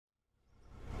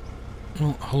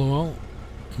Well, hello all,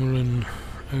 we're in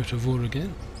Out of Ore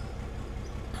again,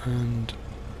 and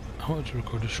I wanted to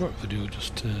record a short video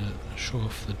just to show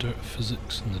off the dirt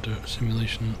physics and the dirt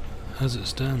simulation as it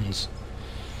stands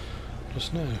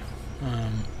just now.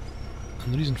 And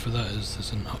the reason for that is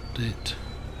there's an update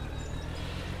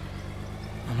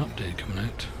coming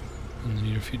out in the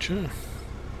near future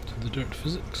to the dirt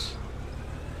physics,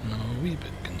 and I'm a wee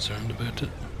bit concerned about it.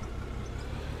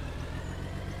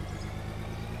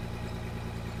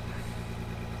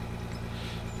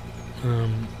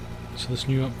 So this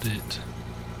new update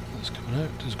that's coming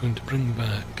out is going to bring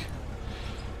back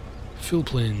fill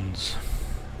planes.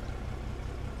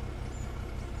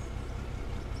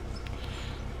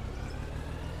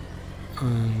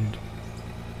 And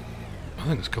I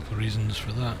think there's a couple of reasons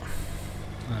for that.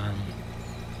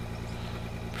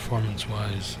 Performance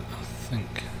wise, I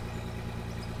think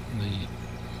the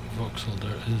voxel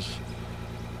dirt is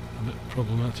a bit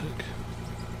problematic.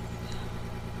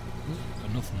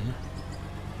 Got nothing there.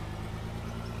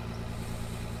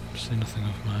 Say nothing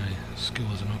of my skill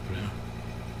as an operator.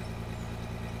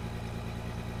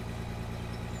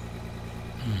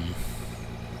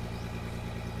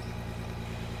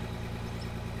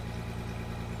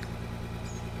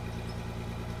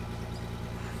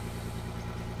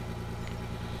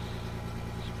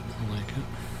 I like it.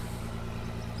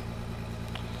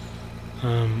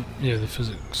 Yeah, the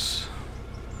physics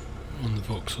on the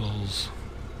voxels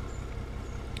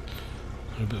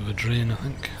are a bit of a drain, I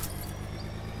think.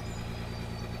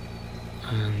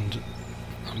 And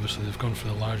obviously they've gone for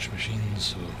the large machines,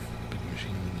 so big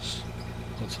machines,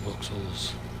 lots of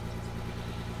voxels,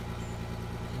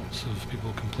 lots of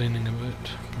people complaining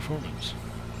about performance.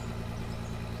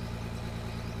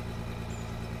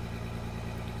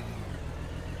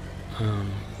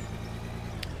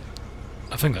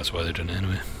 I think that's why they're doing it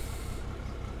anyway,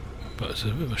 but it's a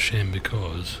bit of a shame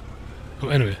because,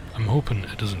 well, anyway, I'm hoping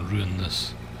it doesn't ruin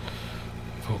this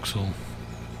voxel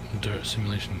dirt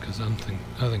simulation, because I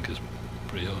think it's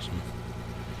pretty awesome,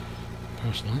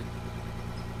 personally.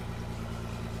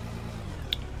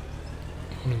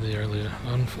 One of the earlier,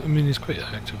 I mean, he's quite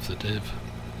active, the dev.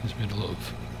 He's made a lot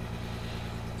of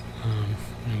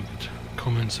good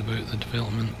comments about the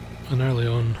development, and early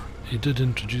on he did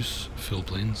introduce fill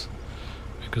planes,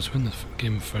 because when the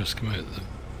game first came out,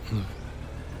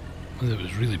 it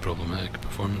was really problematic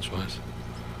performance wise.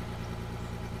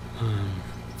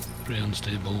 Pretty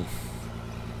unstable,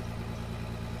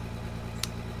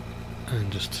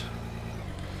 and just,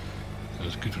 it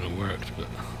was good when it worked, but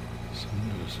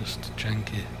it was just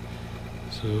janky,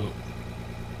 so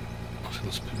I see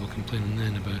lots of people complaining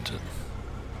then about it.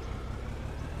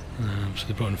 So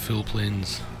they brought in fill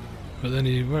planes, but then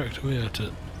he worked away at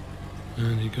it,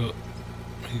 and he got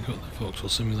the voxel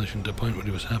simulation to a point where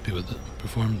he was happy with it,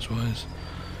 performance wise,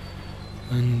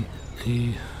 and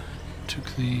he took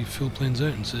the fill planes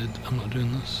out and said, I'm not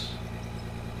doing this.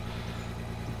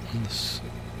 And this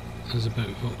is about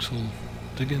voxel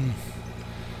digging.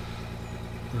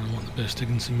 I want the best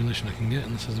digging simulation I can get,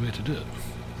 and this is the way to do it.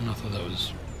 And I thought that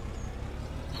was,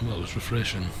 well, it was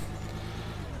refreshing.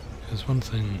 Because one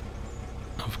thing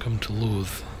I've come to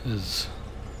loathe is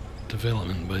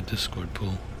development by Discord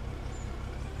pool.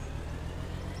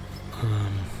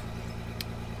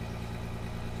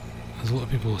 There's a lot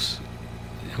of people,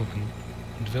 when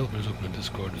developers open a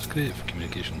Discord, it's great for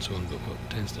communication and so on, but what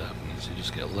tends to happen is you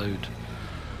just get loud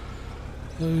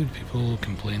people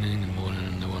complaining and moaning,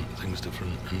 and they want things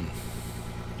different, and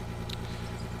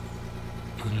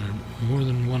there are more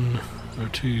than one or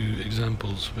two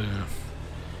examples where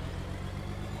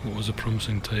what was a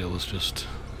promising title has just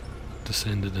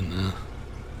descended into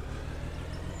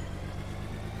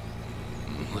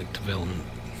like development,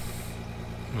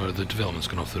 or the development's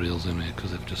gone off the rails anyway,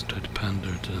 because they've just tried to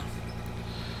pander to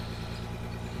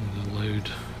the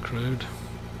loud crowd.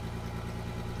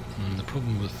 And the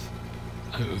problem with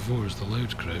Out of Ore is the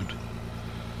loud crowd.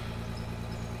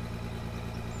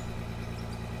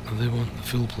 And they want the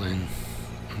fill plane,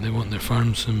 and they want their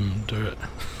farm sim dirt.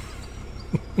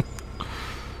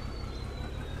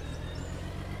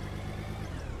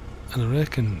 And I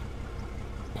reckon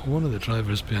one of the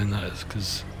drivers behind that is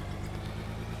because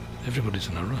everybody's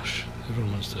in a rush.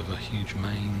 Everyone wants to have a huge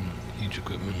mine, huge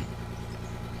equipment.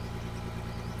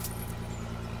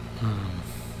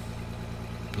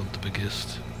 Build the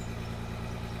biggest.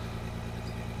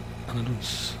 And I'm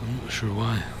not sure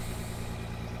why.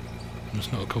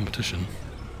 It's not a competition.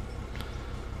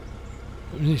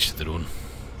 I mean, each to their own.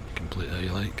 You can play it how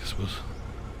you like, I suppose.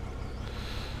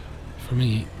 For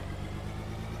me,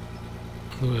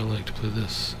 the way I like to play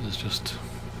this is just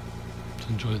to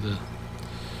enjoy the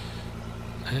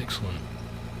excellent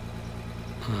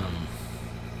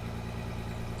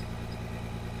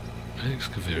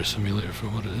excavator simulator for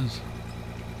what it is.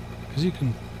 Because you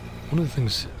can, one of the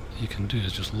things you can do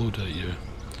is just load out your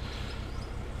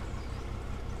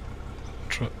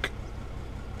truck,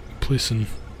 placing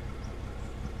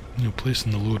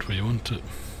the load where you want it.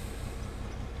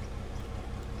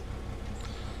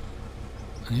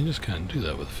 And you just can't do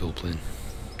that with a fill plane.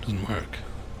 It doesn't work.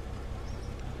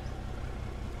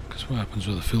 Because what happens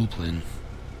with a fill plane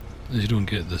is you don't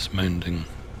get this mounding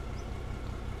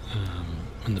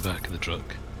in the back of the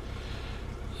truck.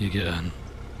 You get a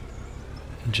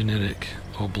generic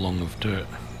oblong of dirt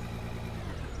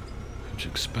which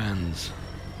expands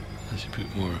as you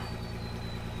put more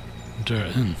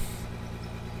dirt in,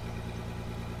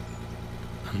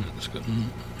 and it's got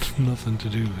nothing to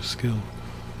do with skill,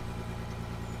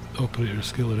 operator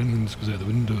skill, or anything. Just goes out the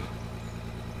window,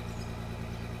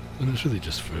 and it's really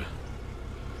just for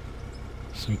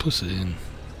simplicity and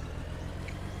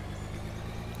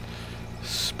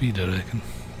speed, I reckon.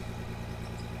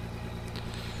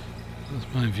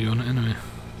 That's my view on it anyway.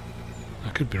 I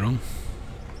could be wrong.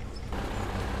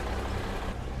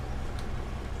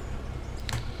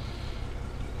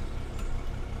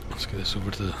 Let's get this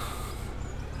over to the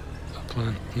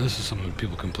plant. This is something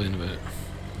people complain about.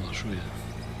 I'll show you.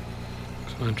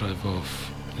 Because when I drive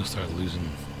off, you'll start losing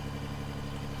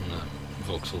the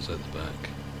voxels at the back.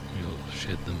 You'll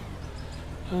shed them.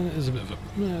 And it is a bit of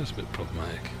it's a bit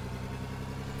problematic.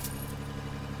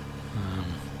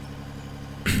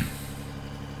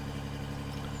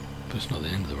 But it's not the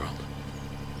end of the world.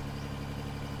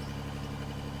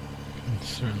 You can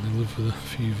certainly live with a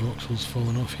few voxels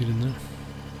falling off here and there.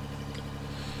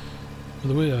 But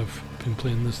the way I've been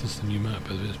playing this is the new map,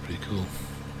 by the way. It's pretty cool.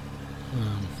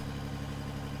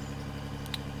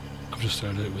 I've just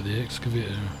started out with the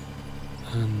excavator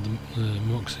and the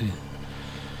Moxie,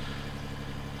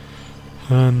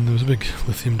 and there was a big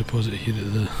lithium deposit here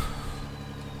at the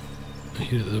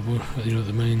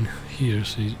the mine here,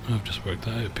 so I've just worked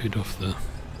that out, paid off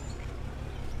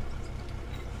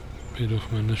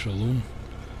my initial loan,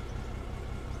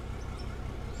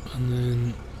 and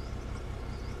then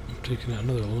I've taken out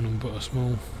another loan and bought a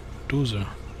small dozer,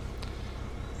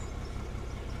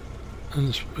 and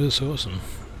it's awesome.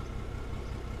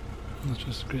 It's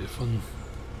just great fun.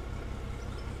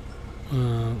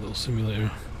 Little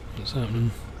simulator that's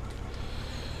happening.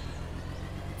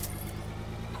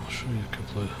 I'll show you a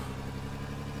couple of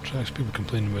tracks. People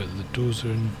complaining about the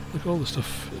dozer and like all the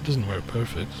stuff. It doesn't work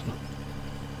perfect. It's not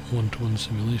one-to-one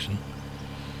simulation,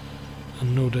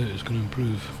 and no doubt it's going to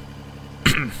improve.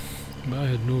 But I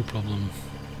had no problem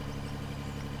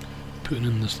putting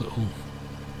in this little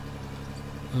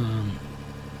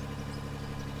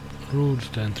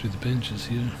road down through the benches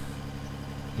here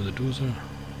with a dozer,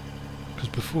 because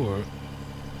before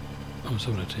I was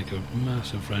having to take a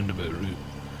massive roundabout route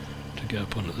to get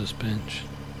up onto this bench.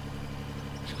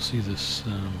 You'll see this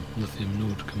lithium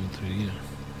node coming through here,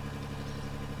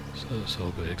 so that's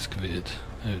all got excavated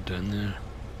out down there,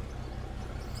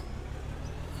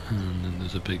 and then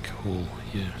there's a big hole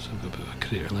here, so I've got a bit of a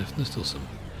crater left, and there's still some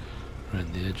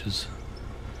around the edges,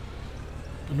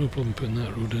 but no problem putting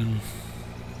that road in.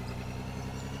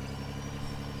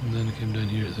 And then I came down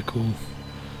here at the coal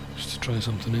just to try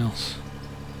something else,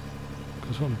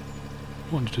 because what I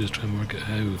wanted to do is try and work out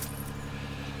how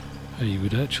you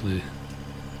would actually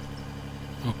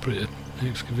operate an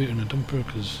excavator and a dumper,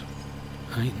 because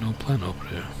I ain't no plant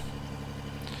operator.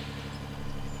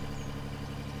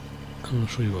 I'm going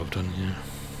to show you what I've done here,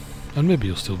 and maybe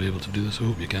you'll still be able to do this, I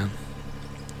hope you can.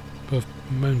 But I've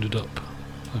mounded up,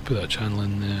 I put that channel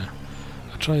in there.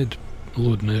 I tried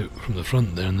loading out from the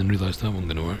front there and then realised that wasn't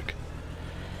going to work.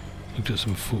 Looked at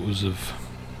some photos of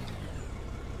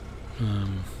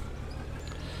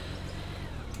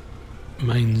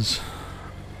mines,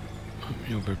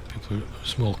 where people are,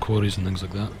 small quarries and things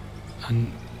like that,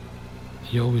 and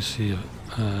you always see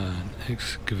an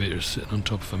excavator sitting on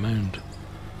top of a mound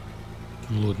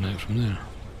and loading out from there.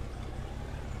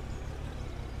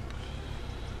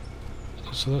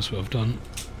 So that's what I've done.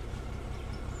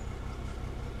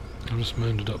 I've just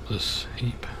mounded up this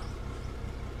heap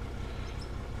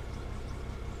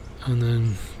and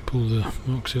then pull the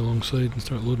Moxie alongside and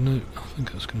start loading out. I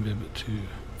think that's going to be a bit too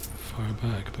far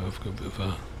back, but I've got a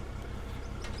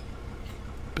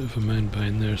bit of a mound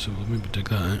behind there, so we'll maybe dig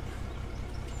that out.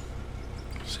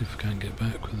 See if we can't get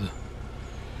back with the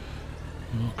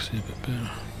Moxie a bit better.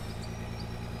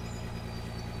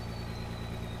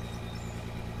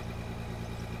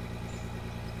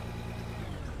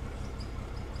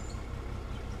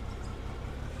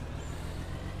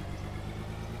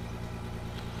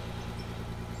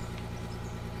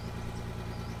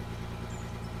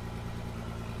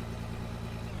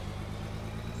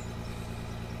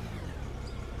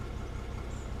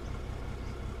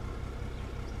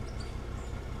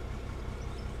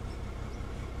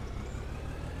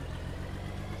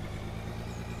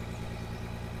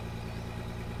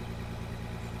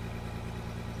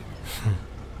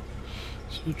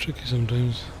 a bit tricky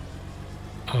sometimes.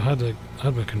 I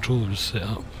had my controllers set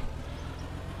up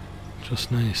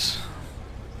just nice,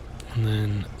 and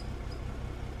then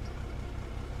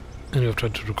anyway, I've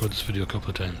tried to record this video a couple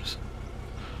of times.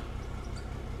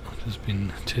 I've just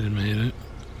been tearing my head out.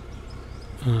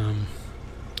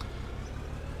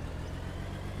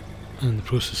 In the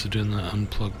process of doing that,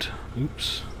 unplugged.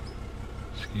 Oops.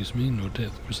 Excuse me, no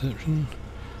depth perception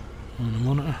on the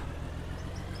monitor.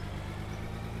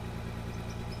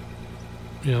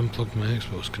 Yeah, unplugged my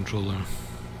Xbox controller.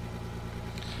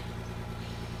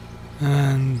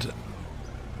 And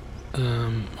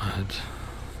I had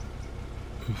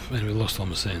anyway lost all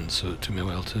my settings, so it took me a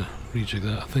while to rejig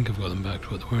that. I think I've got them back to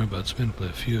what they were, but I'd spent probably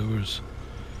a few hours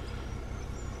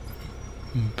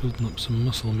building up some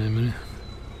muscle memory.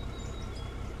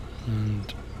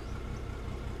 And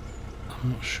I'm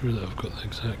not sure that I've got the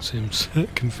exact same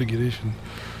set configuration,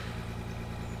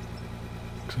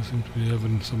 because I seem to be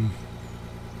having some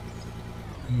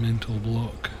mental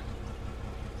block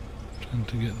trying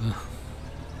to get the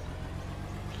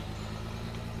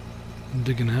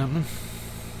digging happening,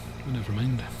 but never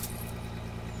mind.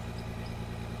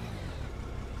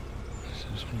 So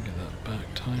I just want to get that back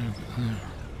tire bit there.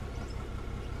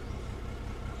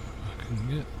 If I can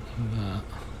get that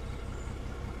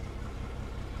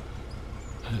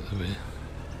out the way,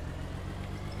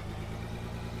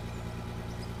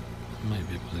 I might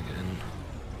be able to get in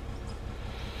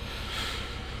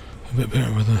a bit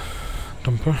better with a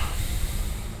dumper.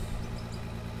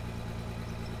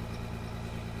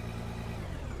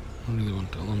 I really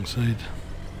want it alongside.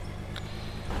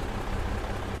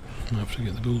 I have to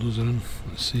get the bulldozer in.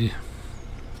 Let's see.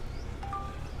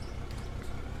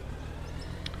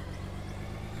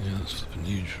 Yeah, that's flipping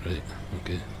huge, right?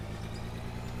 Okay.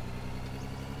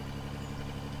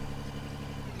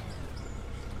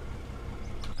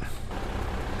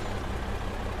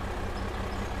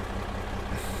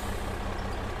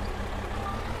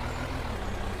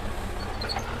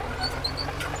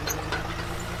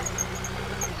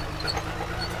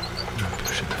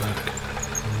 Push it back.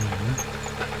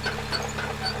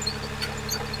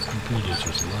 The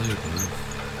bulldozer's loud now.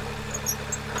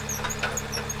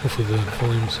 Hopefully the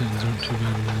volume settings aren't too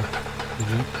bad in the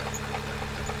video.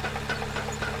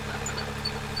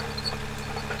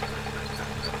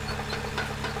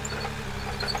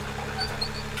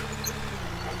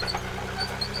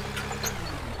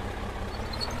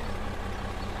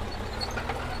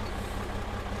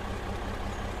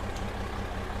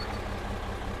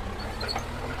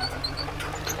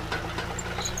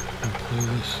 Pull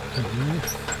this out the way.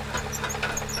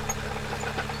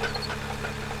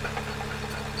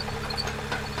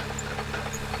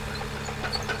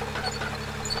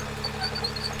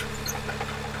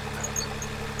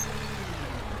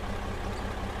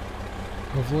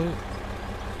 Lovely.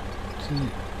 See,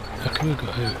 I could have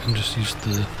got out and just used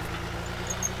the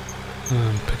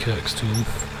pickaxe tool.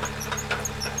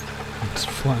 It's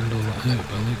flattened all that out,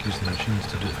 but I like using the machines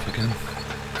to do it if I can.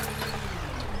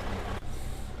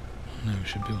 Now we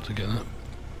should be able to get that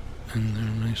in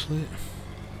there nicely.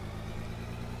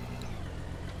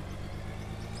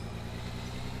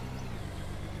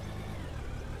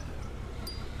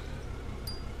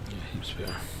 Yeah, heaps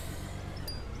better.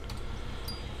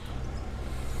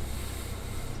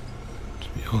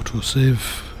 Just be auto-save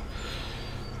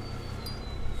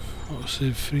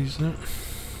freeze there.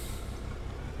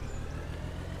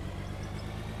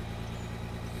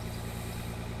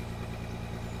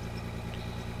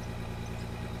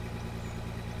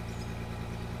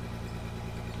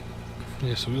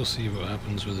 Yeah, so we'll see what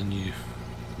happens with the new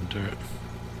dirt.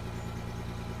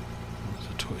 That's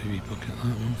a totty wee bucket,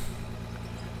 that one.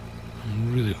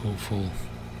 I'm really hopeful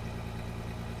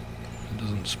it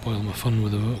doesn't spoil my fun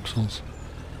with the voxels.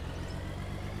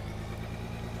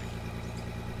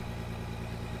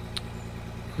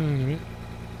 Anyway,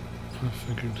 I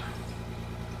figured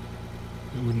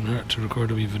it wouldn't hurt to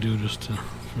record a wee video just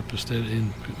for posterity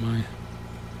and put my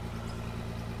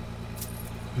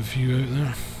view out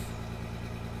there.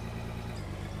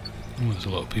 Well, there's a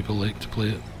lot of people like to play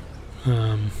it. You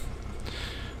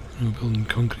know, building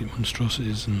concrete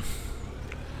monstrosities and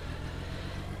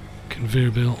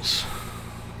conveyor belts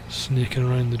snaking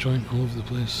around the joint all over the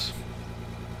place.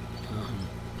 I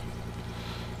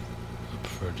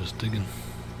prefer just digging.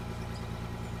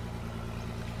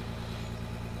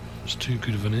 It's too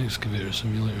good of an excavator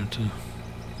simulator to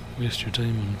waste your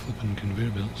time on flipping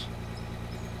conveyor belts.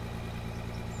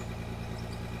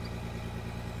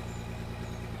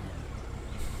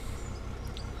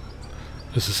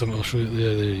 This is something I'll show you.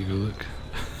 Yeah, there you go, look.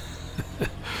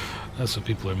 That's what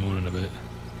people are moaning about.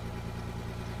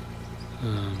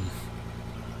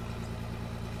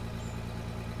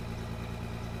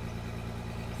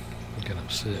 get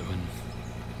upset when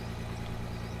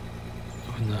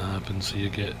that happens. So you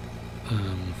get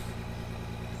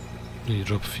you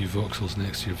drop a few voxels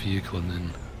next to your vehicle and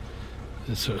then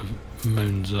it sort of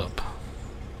mounds up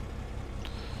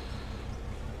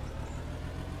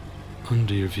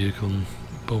under your vehicle and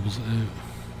bobbles it out.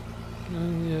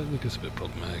 And yeah, look, it's a bit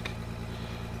problematic.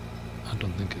 I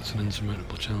don't think it's an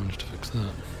insurmountable challenge to fix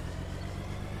that.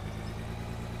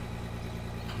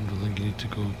 I don't think you need to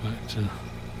go back to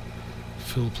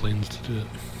fill planes to do it.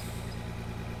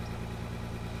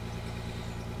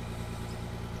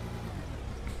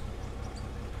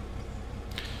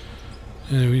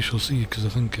 Anyway, we shall see, because I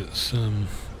think it's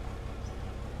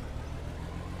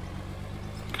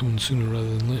coming sooner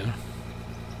rather than later.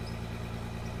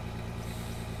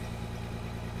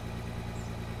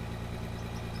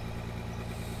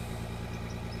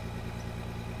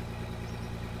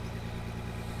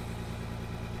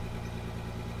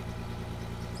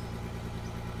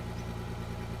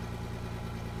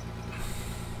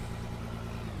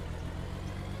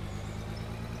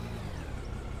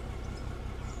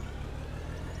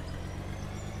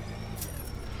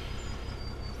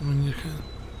 I mean, you can't.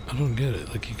 I don't get it.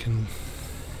 Like, you can.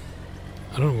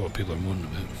 I don't know what people are moaning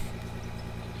about.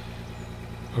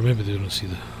 Or maybe they don't see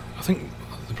the. I think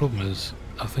the problem is,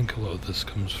 I think a lot of this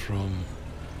comes from.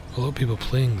 A lot of people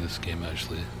playing this game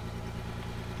actually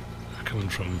are coming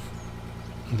from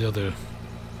the other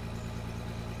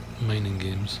mining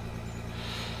games.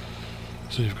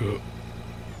 So you've got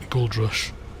Gold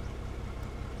Rush,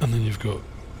 and then you've got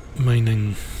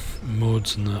mining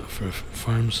mods and that for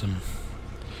farm sim.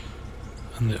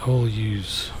 And they all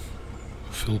use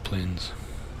fill planes,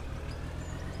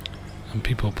 and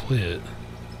people play it.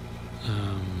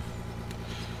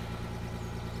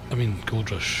 I mean,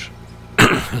 Gold Rush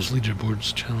has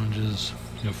leaderboards, challenges,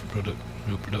 for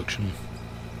production.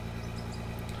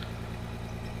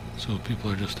 So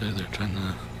people are just out there trying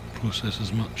to process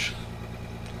as much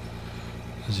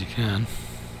as you can,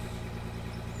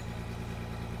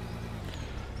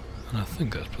 and I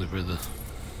think that's probably where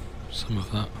some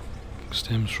of that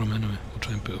stems from anyway. We'll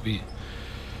try and put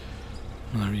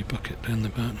another wee bucket down the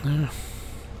back there,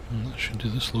 and that should do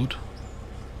this load.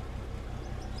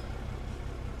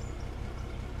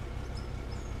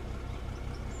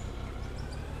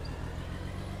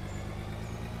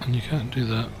 And you can't do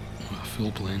that with a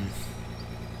fill plane.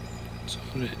 It's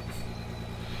alright.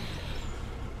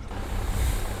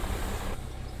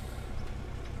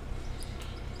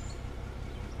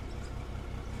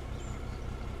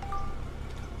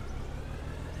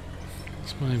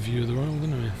 My view of the world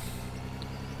anyway.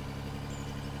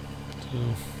 So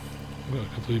I've got a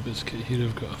couple of bits of kit here.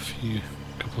 I've got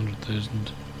couple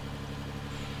 100,000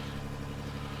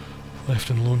 left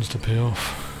in loans to pay off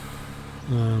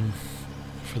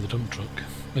for the dump truck.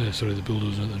 Sorry, the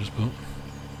bulldozer that I just bought.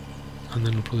 And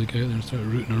then I'll probably go out there and start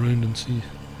rooting around and see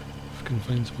if I can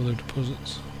find some other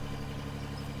deposits.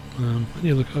 And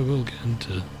yeah, look, I will get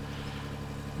into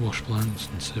wash plants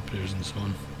and separators and so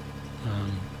on.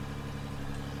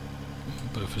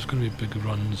 But if it's going to be big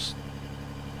runs,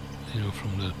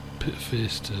 from the pit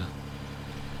face to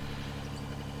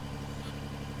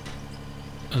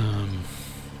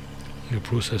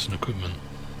processing equipment,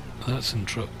 that's in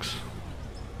trucks.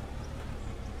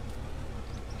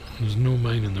 There's no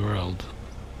mine in the world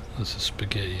that's a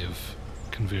spaghetti of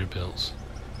conveyor belts.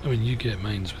 I mean, you get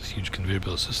mines with huge conveyor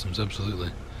belt systems,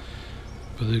 absolutely,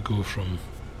 but they go from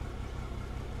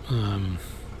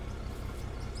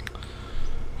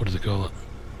what do they call it?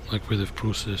 Like where they've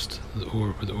processed the ore,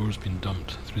 where the ore's been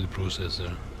dumped through the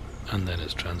processor, and then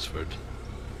it's transferred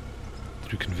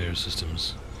through conveyor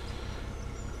systems.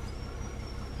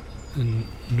 And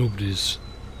nobody's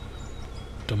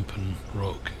dumping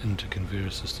rock into conveyor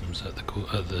systems at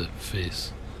the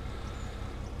face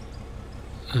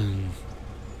and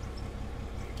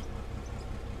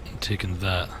taking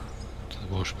that to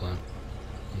the wash plant.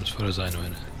 And as far as I know,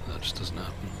 that just doesn't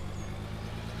happen.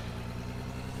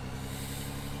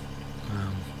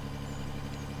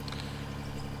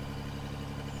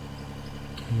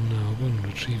 No, I'll go and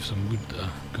retrieve some wood that I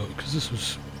got, because this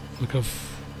was, look,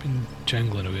 I've been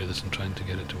jangling away at this and trying to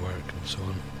get it to work and so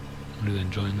on. I'm really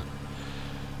enjoying it.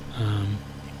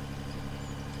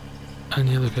 And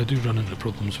yeah, look, I do run into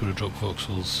problems where I drop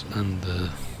voxels and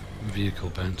the vehicle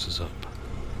bounces up.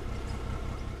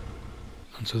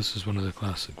 And so this is one of the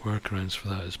classic workarounds for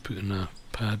that, is putting a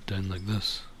pad down like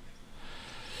this.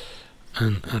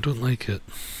 And I don't like it.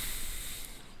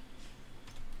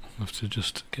 I'll have to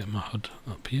just get my HUD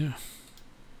up here.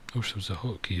 I wish there was a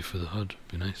hotkey for the HUD, would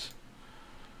be nice.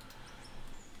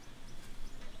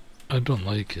 I don't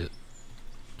like it.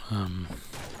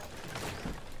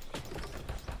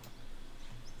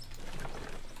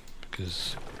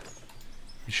 because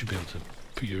you should be able to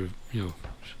put your,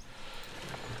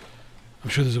 I'm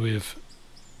sure there's a way of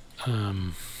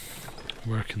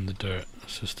working the dirt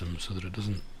system so that it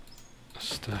doesn't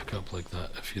stack up like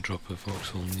that if you drop a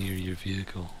voxel near your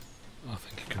vehicle. I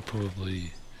think you could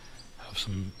probably have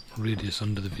some radius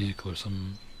under the vehicle or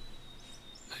some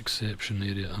exception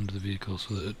area under the vehicle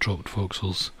so that it dropped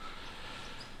voxels.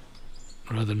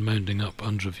 Rather than mounting up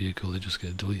under a vehicle, they just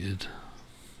get deleted.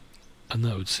 And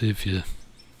that would save you,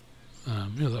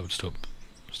 that would stop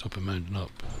it mounting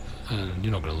up. And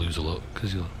you're not going to lose a lot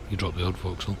because you drop the odd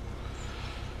voxel.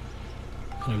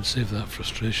 And it would save that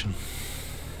frustration.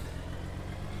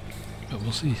 But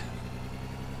we'll see.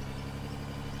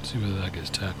 See whether that gets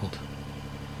tackled.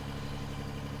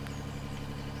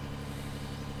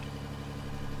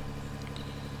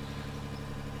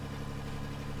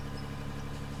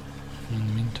 In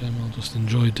the meantime, I'll just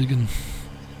enjoy digging.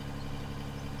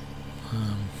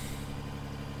 I'm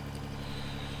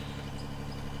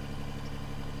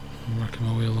working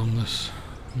my way along this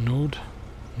node.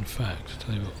 In fact,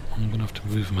 tell you what, I'm going to have to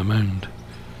move my mound.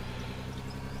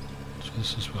 So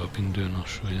this is what I've been doing, I'll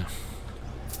show you.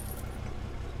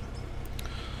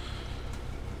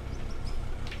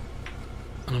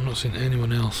 And I'm not seeing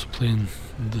anyone else playing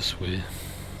this way.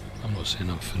 I'm not saying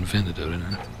I've invented it or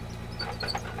anything.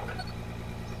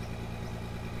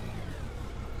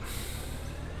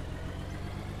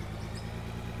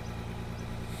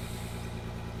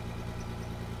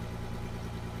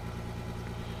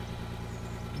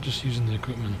 Just using the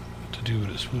equipment to do what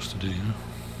it's supposed to do, you know.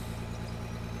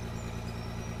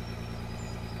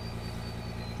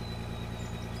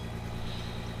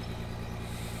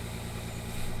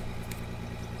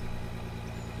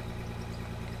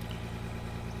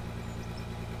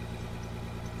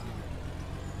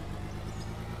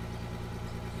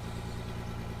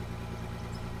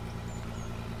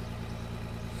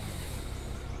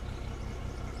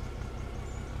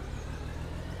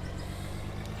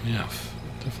 Yeah, I've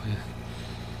definitely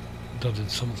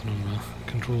dudded something on my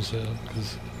control setup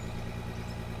because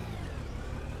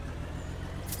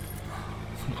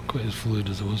I'm not quite as fluid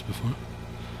as I was before.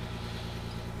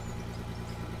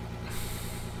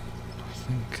 I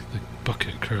think the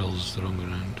bucket curls is the wrong way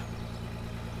around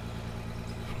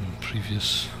from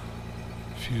previous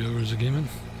few hours of gaming.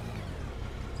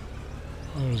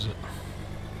 Or is it?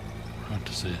 Hard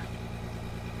to say.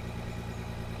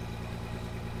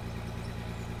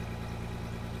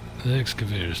 The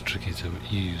excavator is tricky to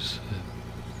use,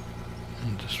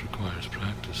 it just requires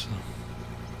practice though.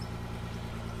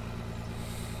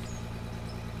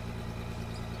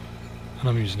 And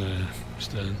I'm using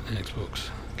just an Xbox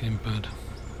gamepad.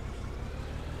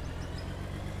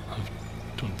 I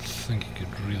don't think you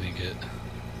could really get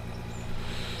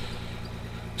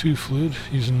too fluid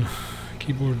using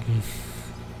keyboard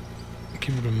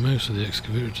and mouse of the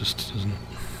excavator. Just doesn't.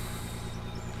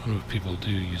 I don't know if people do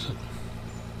use it.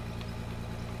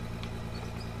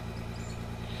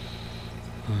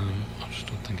 I just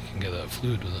don't think you can get that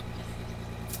fluid with it.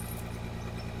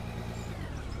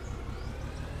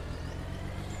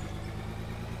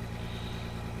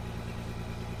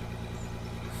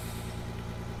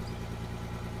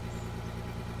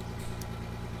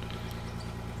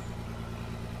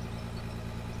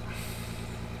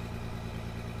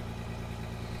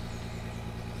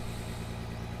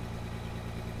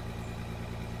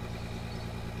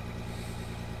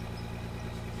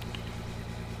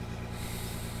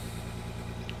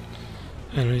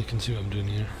 Anyway, you can see what I'm doing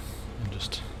here. I'm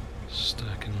just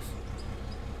stacking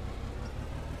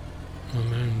my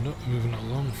mound up, moving it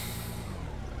along.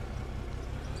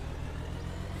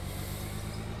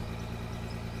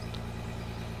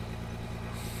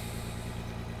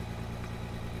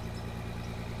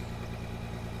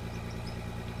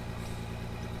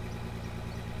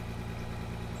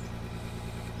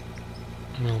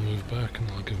 And I'll move back and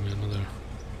that'll give me another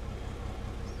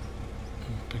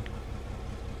big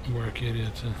work area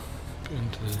to put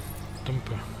into the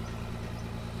dumper.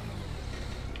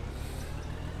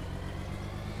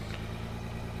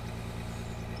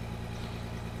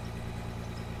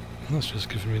 And that's just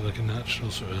giving me like a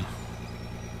natural sort of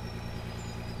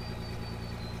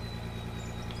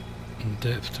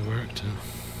depth to work to.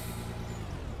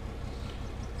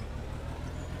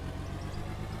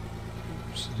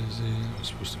 That was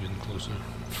supposed to be in closer.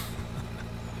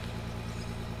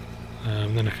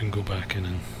 Then I can go back in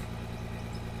and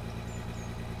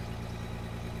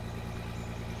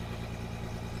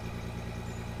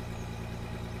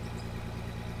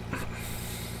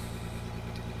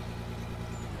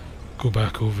go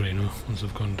back over, you know, once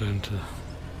I've gone down to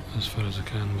as far as I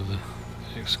can with the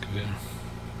excavator.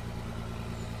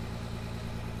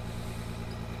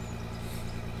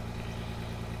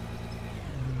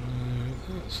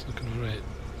 It's looking alright.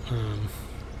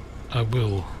 I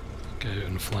will get out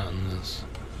and flatten this,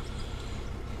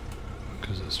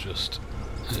 because it's just,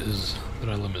 there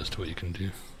are limits to what you can do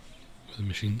with the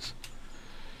machines.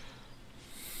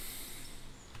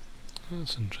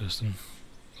 That's interesting.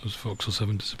 Those voxels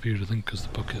haven't disappeared, I think, because the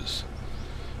bucket's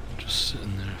just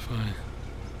sitting there. If I...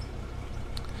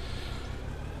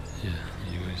 yeah,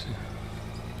 there you go, you see.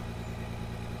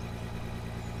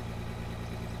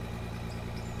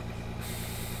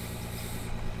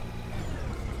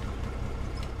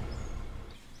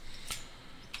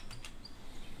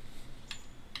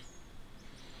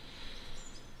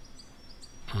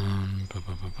 Bum, bum,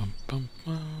 bum, bum, bum,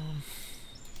 bum.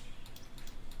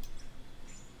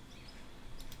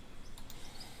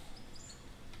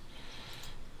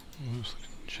 Oh, it's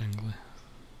looking jangly.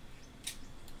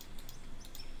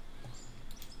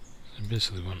 I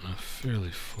basically want a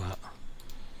fairly flat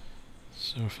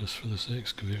surface for this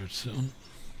excavator to sit on.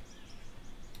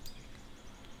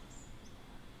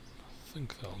 I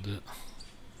think that'll do it.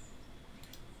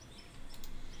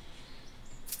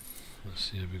 Let's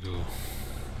see how we go.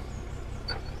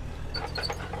 Yeah,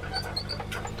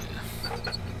 no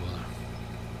bother.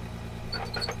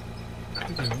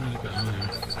 Could be a really bit higher.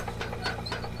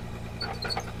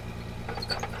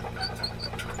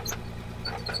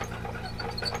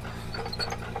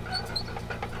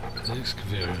 The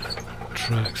excavator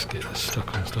tracks get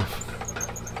stuck on stuff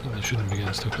that they shouldn't be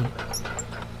getting stuck on.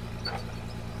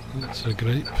 That's a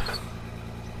gripe.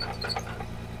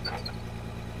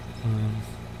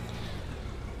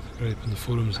 Gripe in the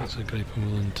forums, that's a gripe I'm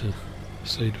willing to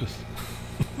side with.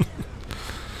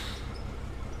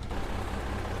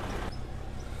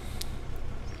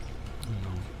 And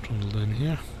I'll trundle down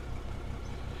here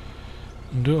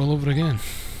and do it all over again.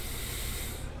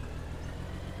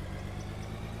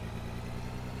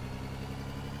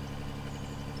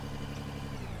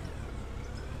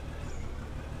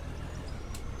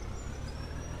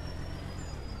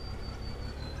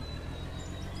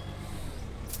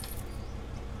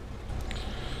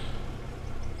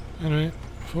 Anyway,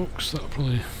 folks, that'll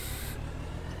probably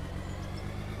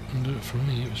do it for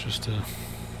me. It was just a...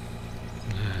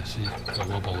 yeah, see, got a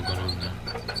wobble going on there.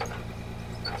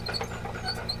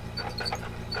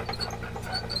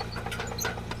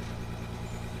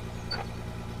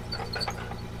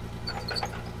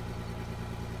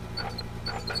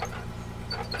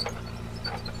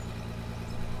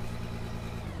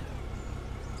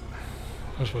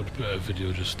 I just wanted to put out a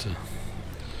video just to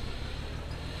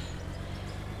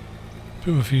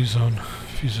put my views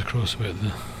across about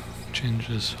the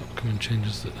changes, upcoming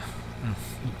changes that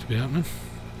look to be happening.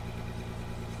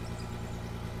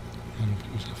 And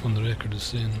put myself on the record as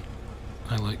saying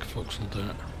I like voxel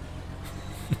dirt.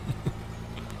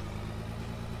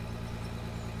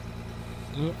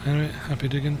 So anyway, happy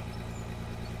digging,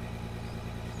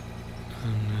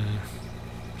 and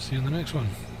see you in the next one.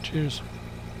 Cheers.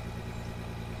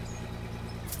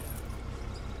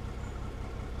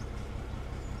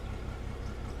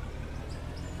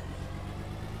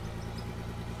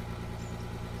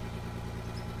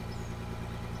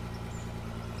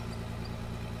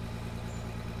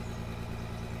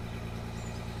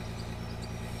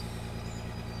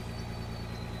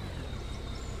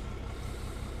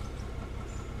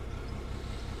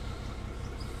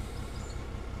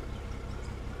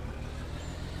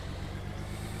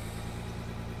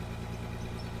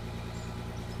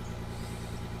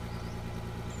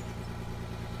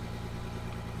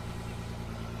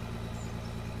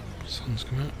 Sun's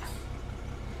come out.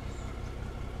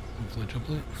 Hopefully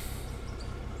doubly.